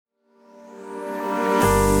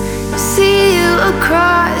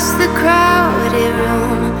across the crowded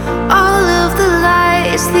room. All of the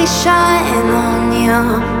lights, they shine on you.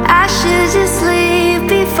 I should just leave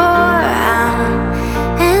before I'm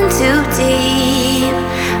in too deep,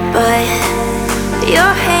 but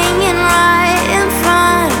you're hanging right in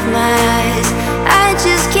front of my eyes. I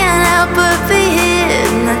just can't help but be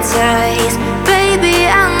hypnotized. Baby,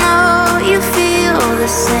 I know you feel the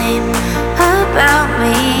same about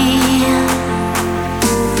me.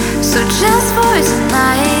 So just for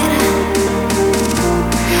tonight,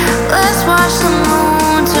 let's watch the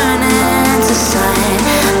moon turn into sun.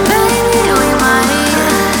 Baby, we might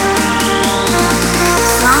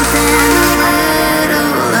something a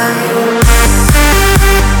little like.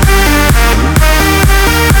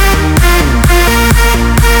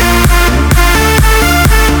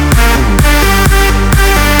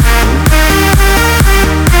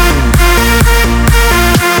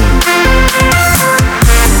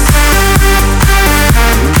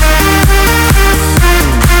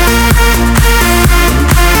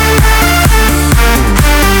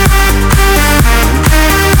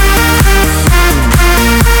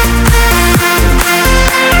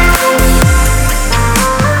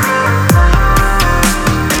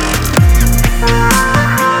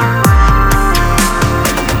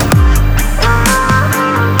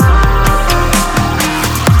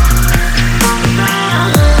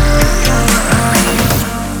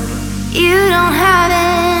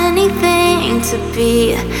 To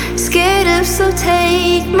be scared of, so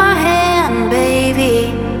take my hand,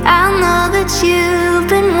 baby. I know that you've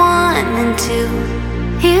been wanting to.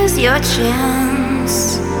 Here's your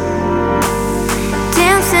chance.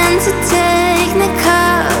 Dancing to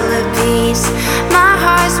technicolor beats. My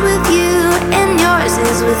heart's with you and yours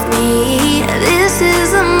is with me. This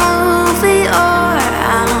is a movie or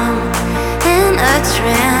I'm in a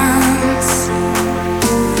trance.